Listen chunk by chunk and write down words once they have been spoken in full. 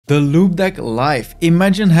The Loupedeck Live.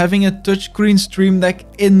 Imagine having a touchscreen Stream Deck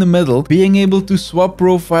in the middle, being able to swap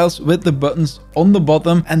profiles with the buttons on the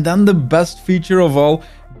bottom, and then the best feature of all,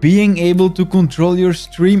 being able to control your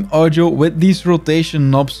stream audio with these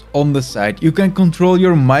rotation knobs on the side. You can control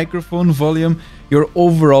your microphone volume, your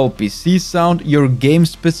overall PC sound, your game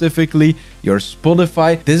specifically, your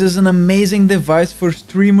Spotify. This is an amazing device for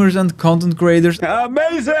streamers and content creators.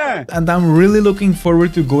 Amazing! And I'm really looking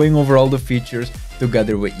forward to going over all the features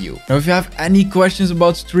together with you. Now, if you have any questions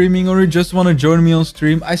about streaming or you just want to join me on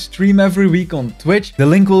stream, I stream every week on Twitch. The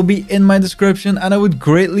link will be in my description, and I would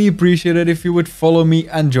greatly appreciate it if you would follow me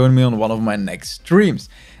and join me on one of my next streams.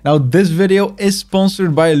 Now, this video is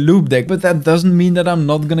sponsored by Loupedeck, but that doesn't mean that I'm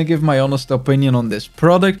not gonna give my honest opinion on this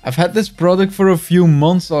product. I've had this product for a few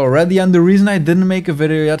months already, and the reason I didn't make a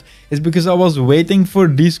video yet is because I was waiting for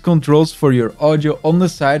these controls for your audio on the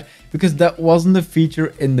side, because that wasn't a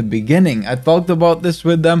feature in the beginning. I talked about this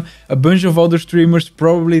with them, a bunch of other streamers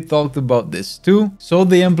probably talked about this too. So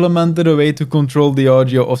they implemented a way to control the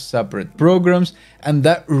audio of separate programs, and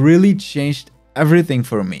that really changed everything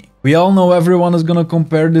for me. We all know everyone is gonna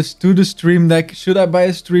compare this to the Stream Deck. Should I buy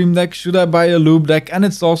a Stream Deck? Should I buy a Loupedeck? And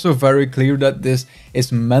it's also very clear that this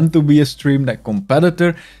is meant to be a Stream Deck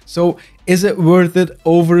competitor. So is it worth it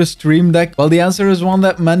over a Stream Deck? Well, the answer is one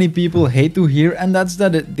that many people hate to hear, and that's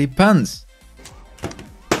that it depends.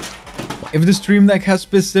 If the Stream Deck has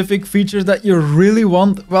specific features that you really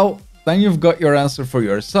want, well, then you've got your answer for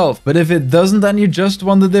yourself. But if it doesn't, and you just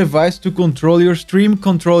want the device to control your stream,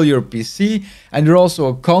 control your PC, and you're also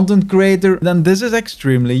a content creator, then this is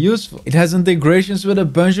extremely useful. It has integrations with a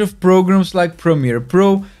bunch of programs like Premiere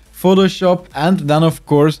Pro, Photoshop, and then of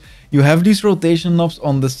course you have these rotation knobs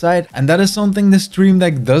on the side, and that is something the Stream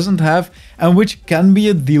Deck doesn't have, and which can be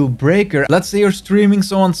a deal breaker. Let's say you're streaming,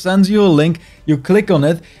 someone sends you a link, you click on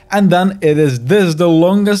it, and then it is this, the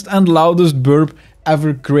longest and loudest burp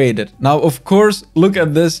ever created. Now, of course, look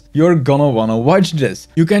at this, you're gonna wanna watch this.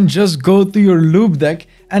 You can just go to your Loupedeck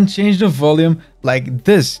and change the volume like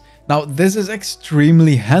this. Now, this is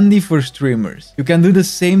extremely handy for streamers. You can do the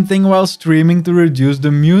same thing while streaming to reduce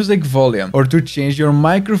the music volume, or to change your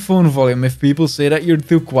microphone volume if people say that you're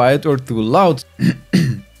too quiet or too loud.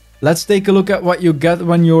 Let's take a look at what you get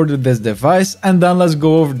when you order this device, and then let's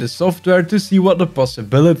go over the software to see what the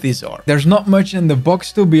possibilities are. There's not much in the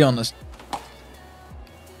box, to be honest.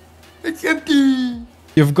 It's empty.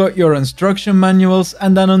 You've got your instruction manuals,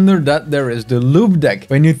 and then under that there is the Loupedeck.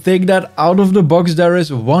 When you take that out of the box, there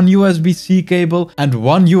is one USB-C cable and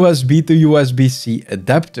one USB to USB-C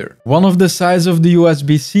adapter. One of the sides of the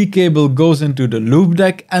USB-C cable goes into the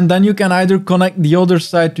Loupedeck, and then you can either connect the other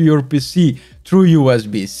side to your PC through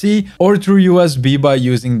USB-C or through USB by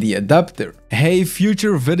using the adapter. Hey,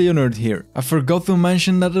 future video nerd here. I forgot to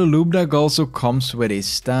mention that the Loupedeck also comes with a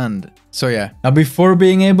stand. So yeah, now before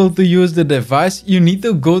being able to use the device, you need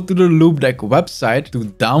to go to the Loupedeck website, to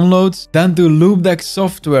downloads, then to Loupedeck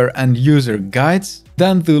software and user guides,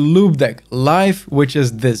 then to Loupedeck Live, which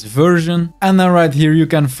is this version, and then right here you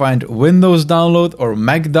can find Windows download or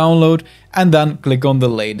Mac download, and then click on the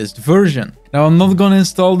latest version. Now, I'm not gonna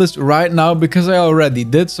install this right now because I already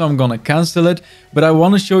did, so I'm gonna cancel it, but I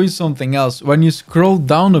want to show you something else. When you scroll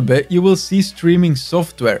down a bit, you will see streaming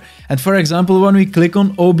software, and for example, when we click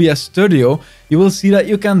on OBS Studio, you will see that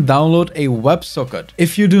you can download a WebSocket.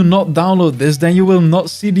 If you do not download this, then you will not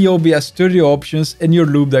see the OBS Studio options in your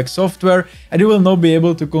Loupedeck software, and you will not be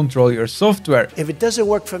able to control your software. If it doesn't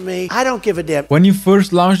work for me, I don't give a damn. When you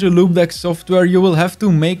first launch the Loupedeck software, you will have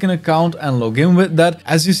to make an account and log in with that.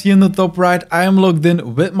 As you see in the top right, I am logged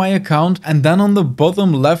in with my account, and then on the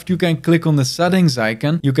bottom left you can click on the settings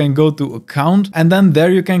icon, you can go to account, and then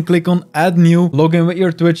there you can click on add new, log in with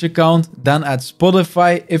your Twitch account, then add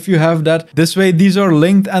Spotify if you have that. This way these are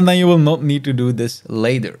linked, and then you will not need to do this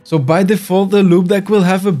later. So by default the Loupedeck will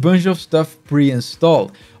have a bunch of stuff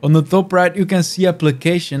pre-installed. On the top right you can see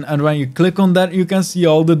application, and when you click on that you can see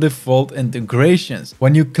all the default integrations.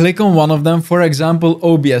 When you click on one of them, for example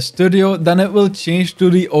OBS Studio, then it will change to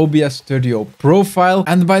the OBS Studio profile,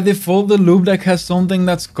 and by default the Loupedeck has something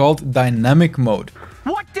that's called dynamic mode.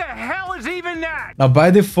 What the hell is even that? Now by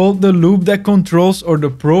default the Loupedeck controls, or the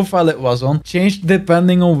profile it was on, changed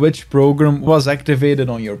depending on which program was activated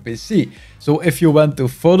on your PC. So if you went to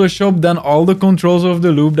Photoshop, then all the controls of the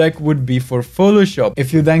Loupedeck would be for Photoshop.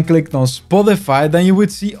 If you then clicked on Spotify, then you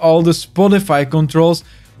would see all the Spotify controls,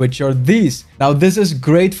 which are these. Now this is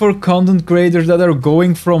great for content creators that are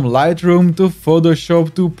going from Lightroom to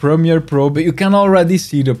Photoshop to Premiere Pro, but you can already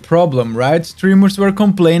see the problem, right? Streamers were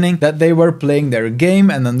complaining that they were playing their game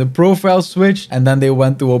and then the profile switched and then they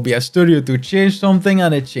went to OBS Studio to change something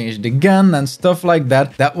and it changed again and stuff like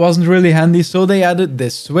that. That wasn't really handy, so they added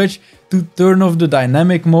this switch to turn off the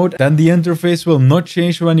dynamic mode. Then the interface will not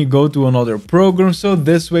change when you go to another program, so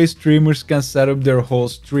this way streamers can set up their whole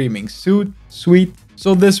streaming suite.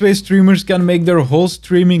 So this way streamers can make their whole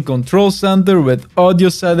streaming control center with audio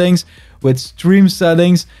settings, with stream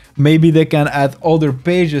settings. Maybe they can add other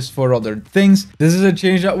pages for other things. This is a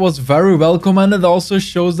change that was very welcome, and it also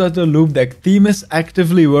shows that the Loupedeck team is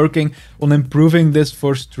actively working on improving this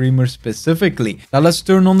for streamers specifically. Now let's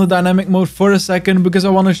turn on the dynamic mode for a second because I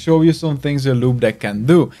want to show you some things the Loupedeck can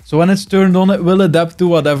do. So when it's turned on, it will adapt to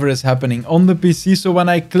whatever is happening on the PC. So when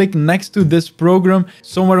I click next to this program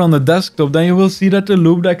somewhere on the desktop, then you will see that the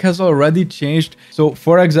Loupedeck has already changed. So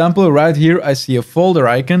for example, right here I see a folder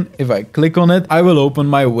icon. If I click on it, I will open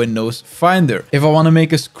my Windows Finder. If I want to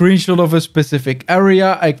make a screenshot of a specific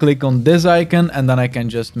area, I click on this icon and then I can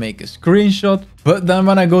just make a screenshot. But then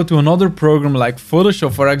when I go to another program like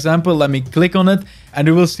Photoshop, for example, let me click on it and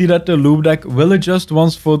you will see that the Loupedeck will adjust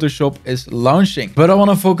once Photoshop is launching. But I want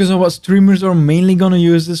to focus on what streamers are mainly going to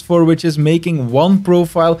use this for, which is making one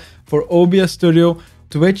profile for OBS Studio,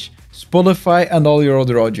 Twitch, Spotify and all your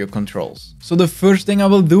other audio controls. So the first thing I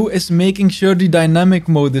will do is making sure the dynamic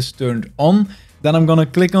mode is turned on. Then I'm gonna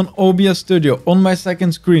click on OBS Studio on my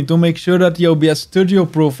second screen to make sure that the OBS Studio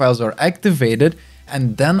profiles are activated.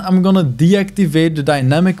 And then I'm gonna deactivate the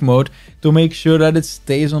dynamic mode to make sure that it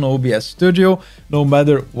stays on OBS Studio no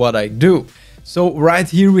matter what I do. So right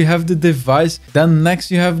here we have the device, then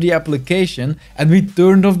next you have the application, and we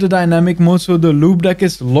turned off the dynamic mode so the Loupedeck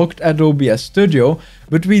is locked at OBS Studio,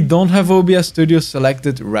 but we don't have OBS Studio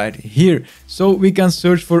selected right here. So we can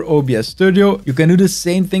search for OBS Studio. You can do the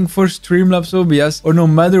same thing for Streamlabs OBS or no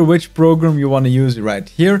matter which program you want to use right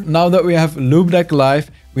here. Now that we have Loupedeck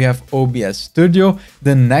live, we have OBS Studio.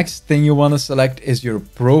 The next thing you want to select is your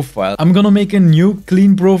profile. I'm gonna make a new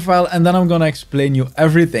clean profile and then I'm gonna explain you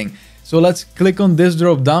everything. So let's click on this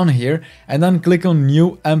drop down here and then click on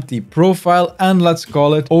new empty profile and let's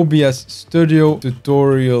call it OBS Studio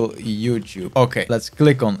Tutorial YouTube. Okay, let's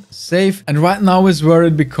click on save, and right now is where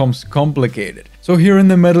it becomes complicated. So here in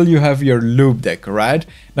the middle you have your Loupedeck, right?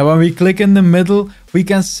 Now when we click in the middle, we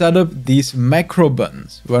can set up these macro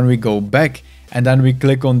buttons. When we go back and then we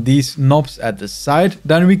click on these knobs at the side,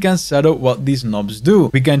 then we can set up what these knobs do.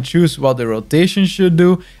 We can choose what the rotation should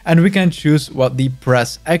do and we can choose what the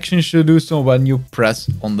press action should do, so when you press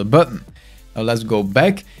on the button. Now let's go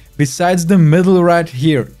back. Besides the middle right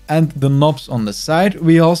here and the knobs on the side,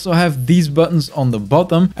 we also have these buttons on the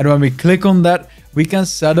bottom, and when we click on that, we can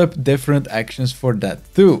set up different actions for that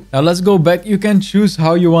too. Now let's go back. You can choose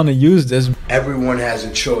how you want to use this. Everyone has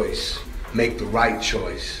a choice. Make the right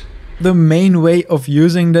choice. The main way of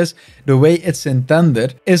using this, the way it's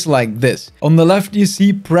intended, is like this. On the left you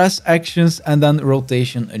see press actions and then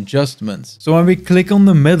rotation adjustments. So when we click on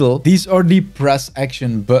the middle, these are the press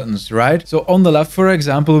action buttons, right? So on the left, for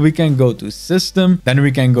example, we can go to system, then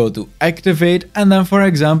we can go to activate, and then for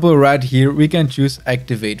example right here we can choose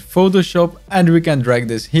activate Photoshop and we can drag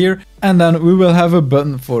this here, and then we will have a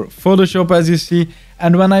button for Photoshop as you see,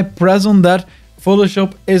 and when I press on that,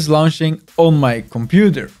 Photoshop is launching on my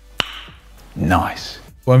computer. Nice.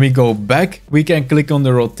 When we go back, we can click on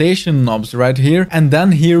the rotation knobs right here, and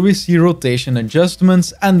then here we see rotation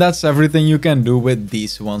adjustments, and that's everything you can do with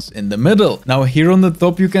these ones in the middle. Now here on the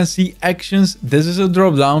top you can see actions. This is a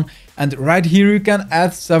drop down, and right here you can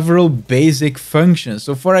add several basic functions.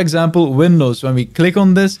 So for example, Windows, when we click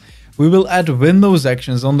on this, we will add Windows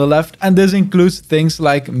actions on the left, and this includes things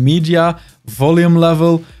like media, volume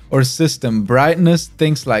level, or system brightness,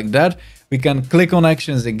 things like that. We can click on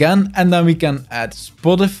actions again, and then we can add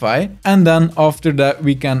Spotify, and then after that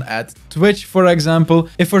we can add Twitch, for example.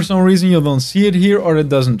 If for some reason you don't see it here or it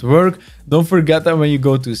doesn't work, don't forget that when you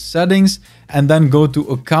go to settings and then go to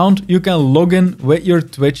account, you can log in with your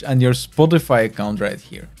Twitch and your Spotify account right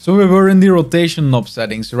here. So we were in the rotation knob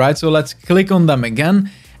settings, right? So let's click on them again,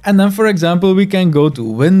 and then for example we can go to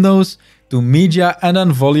Windows, to media, and then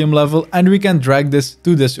volume level, and we can drag this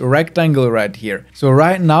to this rectangle right here. So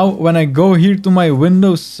right now when I go here to my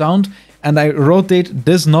Windows sound and I rotate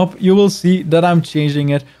this knob, you will see that I'm changing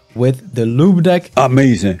it with the Loupedeck.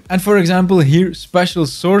 Amazing. And for example here, special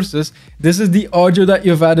sources, this is the audio that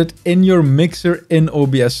you've added in your mixer in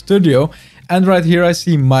OBS Studio. And right here I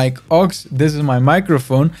see mic aux, this is my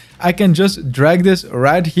microphone. I can just drag this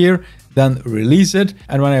right here, then release it,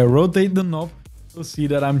 and when I rotate the knob, you'll see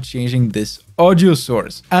that I'm changing this audio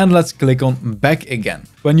source. And let's click on back again.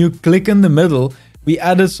 When you click in the middle, we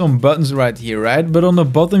added some buttons right here, right? But on the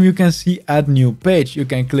bottom, you can see add new page. You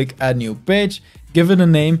can click add new page, give it a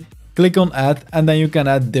name, click on add, and then you can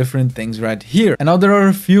add different things right here. And now there are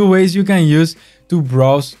a few ways you can use to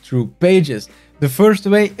browse through pages. The first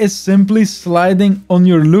way is simply sliding on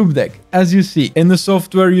your Loupedeck. As you see in the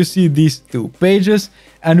software, you see these two pages,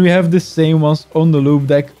 and we have the same ones on the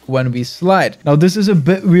Loupedeck when we slide. Now this is a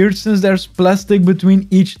bit weird since there's plastic between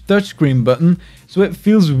each touchscreen button, so it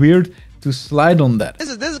feels weird to slide on that. This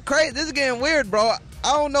is crazy. This is getting weird, bro.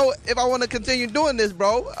 I don't know if I want to continue doing this,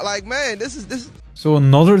 bro. Like, man, this is. So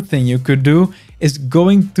another thing you could do is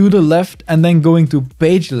going to the left and then going to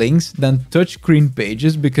page links, then touchscreen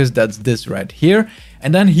pages, because that's this right here.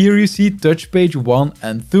 And then here you see touch page 1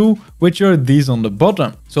 and 2, which are these on the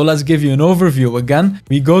bottom. So let's give you an overview again.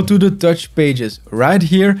 We go to the touch pages right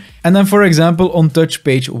here. And then for example, on touch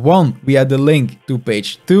page 1, we add a link to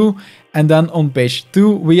page 2. And then on page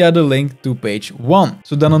 2, we add a link to page 1.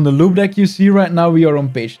 So then on the Loupedeck, you see right now we are on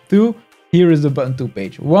page 2. Here is the button to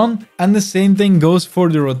page 1. And the same thing goes for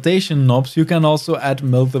the rotation knobs. You can also add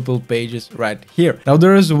multiple pages right here. Now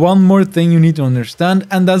there is one more thing you need to understand,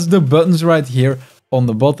 and that's the buttons right here on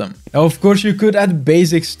the bottom. Now, of course, you could add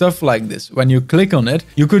basic stuff like this. When you click on it,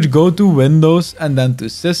 you could go to Windows and then to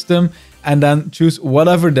System and then choose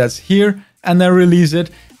whatever that's here and then release it.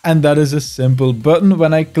 And that is a simple button.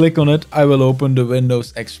 When I click on it, I will open the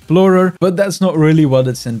Windows Explorer, but that's not really what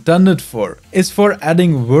it's intended for. It's for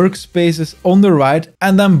adding workspaces on the right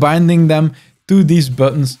and then binding them to these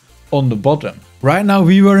buttons on the bottom. Right now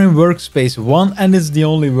we were in workspace 1 and it's the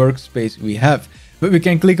only workspace we have. But we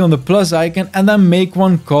can click on the plus icon and then make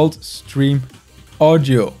one called Stream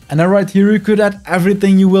Audio. And then right here you could add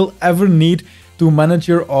everything you will ever need to manage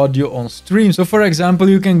your audio on stream. So for example,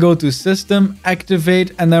 you can go to System,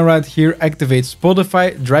 Activate, and then right here activate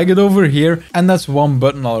Spotify, drag it over here, and that's one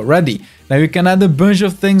button already. Now you can add a bunch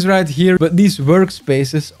of things right here, but these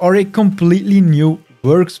workspaces are a completely new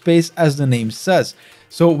workspace as the name says.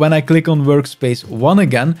 So when I click on workspace 1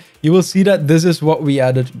 again, you will see that this is what we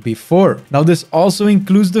added before. Now this also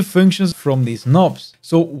includes the functions from these knobs.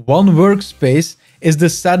 So one workspace is the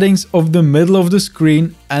settings of the middle of the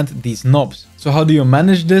screen and these knobs. So how do you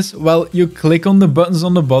manage this? Well, you click on the buttons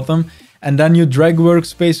on the bottom and then you drag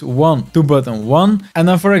workspace 1 to button 1 and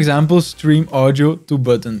then for example stream audio to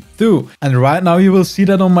button 2. And right now you will see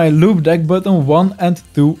that on my Loupedeck button 1 and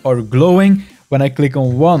 2 are glowing. When I click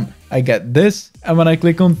on 1, I get this, and when I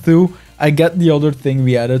click on 2, I get the other thing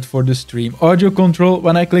we added for the stream audio control.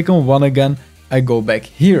 When I click on 1 again, I go back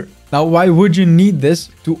here. Now, why would you need this?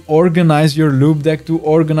 To organize your Loupedeck, to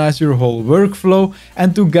organize your whole workflow,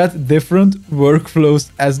 and to get different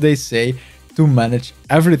workflows, as they say, to manage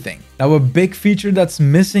everything. Now, a big feature that's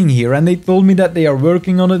missing here, and they told me that they are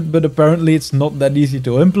working on it, but apparently it's not that easy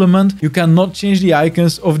to implement. You cannot change the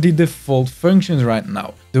icons of the default functions right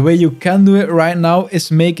now. The way you can do it right now is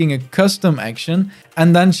making a custom action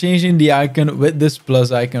and then changing the icon with this plus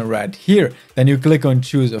icon right here. Then you click on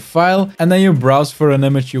choose a file and then you browse for an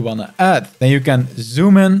image you want to add. Then you can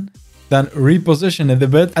zoom in, then reposition it a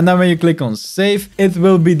bit, and then when you click on save, it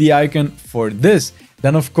will be the icon for this.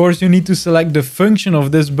 Then of course you need to select the function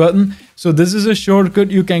of this button. So this is a shortcut.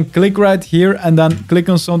 You can click right here and then click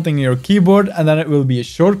on something in your keyboard and then it will be a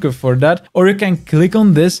shortcut for that. Or you can click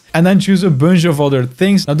on this and then choose a bunch of other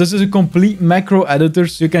things. Now this is a complete macro editor,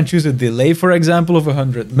 so you can choose a delay, for example, of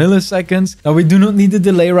 100 milliseconds. Now we do not need the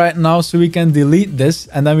delay right now, so we can delete this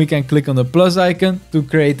and then we can click on the plus icon to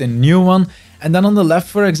create a new one. And then on the left,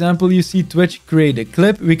 for example, you see Twitch create a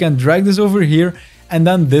clip. We can drag this over here and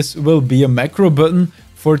then this will be a macro button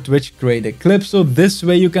for Twitch create a clip. So this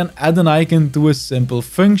way you can add an icon to a simple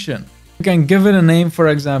function. You can give it a name, for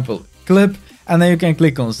example, clip, and then you can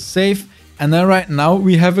click on save. And then right now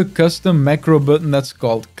we have a custom macro button that's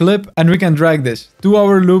called clip, and we can drag this to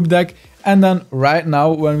our Loupedeck. And then right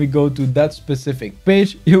now when we go to that specific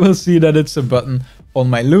page, you will see that it's a button on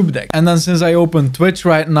my Loupedeck. And then since I open Twitch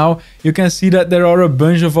right now, you can see that there are a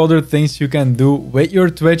bunch of other things you can do with your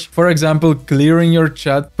Twitch. For example, clearing your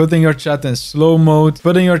chat, putting your chat in slow mode,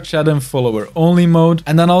 putting your chat in follower only mode,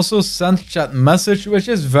 and then also send chat message, which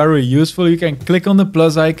is very useful. You can click on the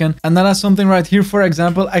plus icon and then has something right here, for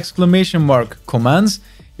example, exclamation mark commands.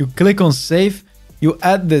 You click on save, you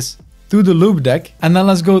add this to the Loupedeck, and then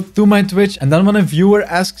let's go to my Twitch. And then when a viewer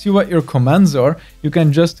asks you what your commands are, you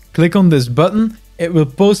can just click on this button. It will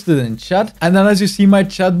post it in chat, and then as you see, my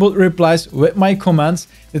chatbot replies with my commands.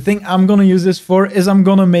 The thing I'm gonna use this for is I'm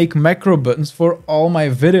gonna make macro buttons for all my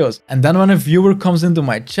videos. And then when a viewer comes into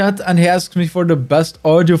my chat and he asks me for the best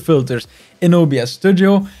audio filters in OBS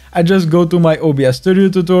Studio, I just go to my OBS Studio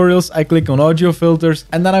tutorials, I click on audio filters,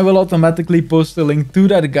 and then I will automatically post a link to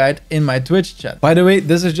that guide in my Twitch chat. By the way,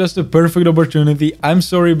 this is just a perfect opportunity. I'm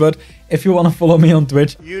sorry, but if you want to follow me on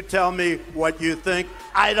Twitch, You tell me what you think.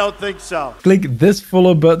 I don't think so. click this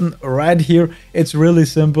follow button right here. It's really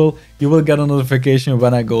simple. You will get a notification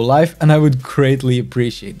when I go live, and I would greatly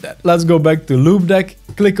appreciate that. Let's go back to Loupedeck,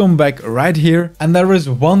 click on back right here, and there is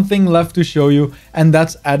one thing left to show you, and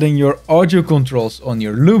that's adding your audio controls on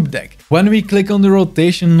your Loupedeck. When we click on the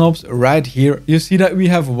rotation knobs right here, you see that we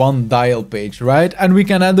have one dial page, right? And we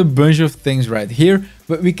can add a bunch of things right here,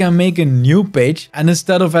 but we can make a new page, and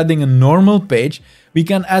instead of adding a normal page, we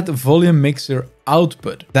can add volume mixer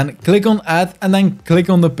output. Then click on add and then click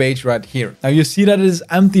on the page right here. Now you see that it is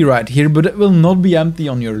empty right here, but it will not be empty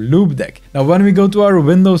on your Loupedeck. Now when we go to our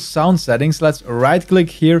Windows sound settings, let's right click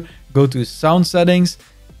here, go to sound settings,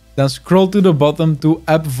 then scroll to the bottom to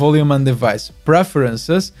app volume and device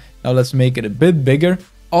preferences. Now let's make it a bit bigger.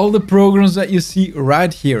 All the programs that you see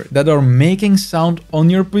right here that are making sound on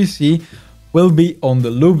your PC will be on the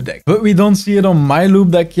Loupedeck. But we don't see it on my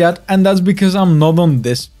Loupedeck yet, and that's because I'm not on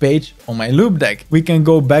this page on my Loupedeck. We can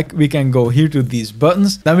go back, we can go here to these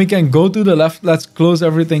buttons, then we can go to the left. Let's close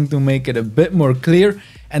everything to make it a bit more clear.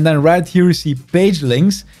 And then right here you see page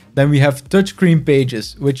links. Then we have touchscreen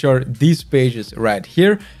pages, which are these pages right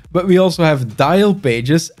here. But we also have dial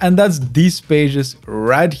pages, and that's these pages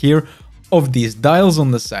right here of these dials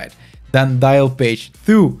on the side. Then dial page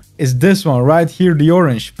 2 is this one right here, the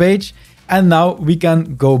orange page. And now we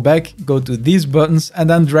can go back, go to these buttons, and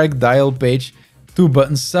then drag dial page to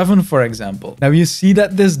button 7, for example. Now you see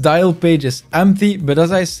that this dial page is empty, but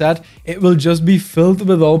as I said, it will just be filled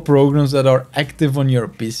with all programs that are active on your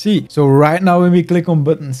PC. So right now when we click on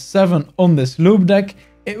button 7 on this Loupedeck,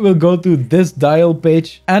 it will go to this dial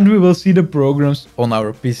page and we will see the programs on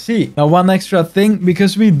our PC. Now one extra thing,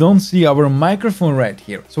 because we don't see our microphone right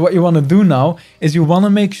here. So what you want to do now is you want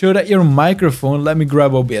to make sure that your microphone, let me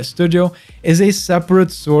grab OBS Studio, is a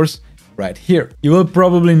separate source right here. You will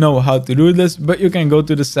probably know how to do this, but you can go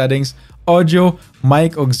to the settings, audio,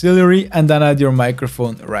 mic auxiliary, and then add your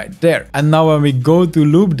microphone right there. And now when we go to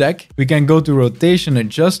Loupedeck, we can go to rotation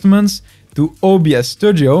adjustments, to OBS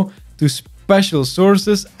Studio, to special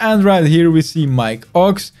sources, and right here we see mic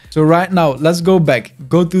aux. So right now let's go back,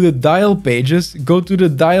 go to the dial pages, go to the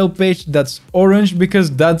dial page that's orange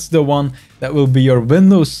because that's the one that will be your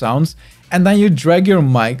Windows sounds, and then you drag your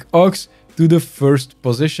mic aux to the first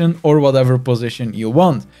position or whatever position you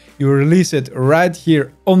want. You release it right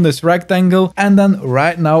here on this rectangle, and then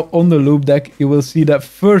right now on the Loupedeck you will see that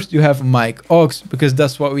first you have mic aux because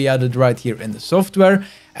that's what we added right here in the software,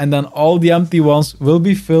 and then all the empty ones will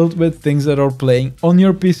be filled with things that are playing on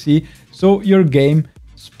your PC. So your game,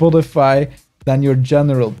 Spotify, then your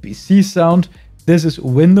general PC sound. This is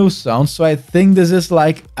Windows sound, so I think this is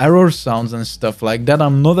like error sounds and stuff like that.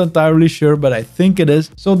 I'm not entirely sure, but I think it is.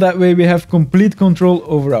 So that way we have complete control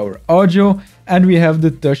over our audio, and we have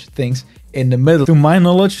the touch things in the middle. To my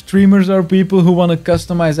knowledge, streamers are people who want to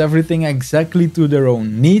customize everything exactly to their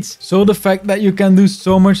own needs. So the fact that you can do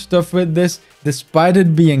so much stuff with this, despite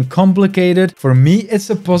it being complicated, for me it's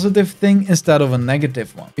a positive thing instead of a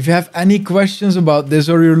negative one. If you have any questions about this,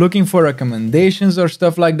 or you're looking for recommendations or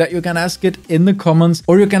stuff like that, you can ask it in the comments,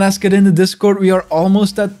 or you can ask it in the Discord. We are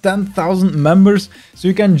almost at 10,000 members, so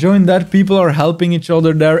you can join that. People are helping each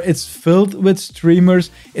other there. It's filled with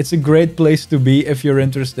streamers. It's a great place to be if you're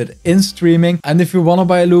interested in streaming. And if you want to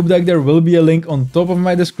buy a Loupedeck, there will be a link on top of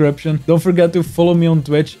my description. Don't forget to follow me on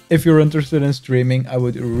Twitch if you're interested in streaming. I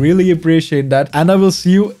would really appreciate that, and I will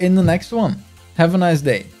see you in the next one. Have a nice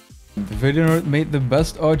day. The Video Nerd made the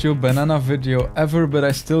best audio banana video ever, but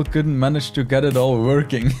I still couldn't manage to get it all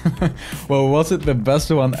working. Well, was it the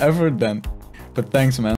best one ever then? But thanks, man.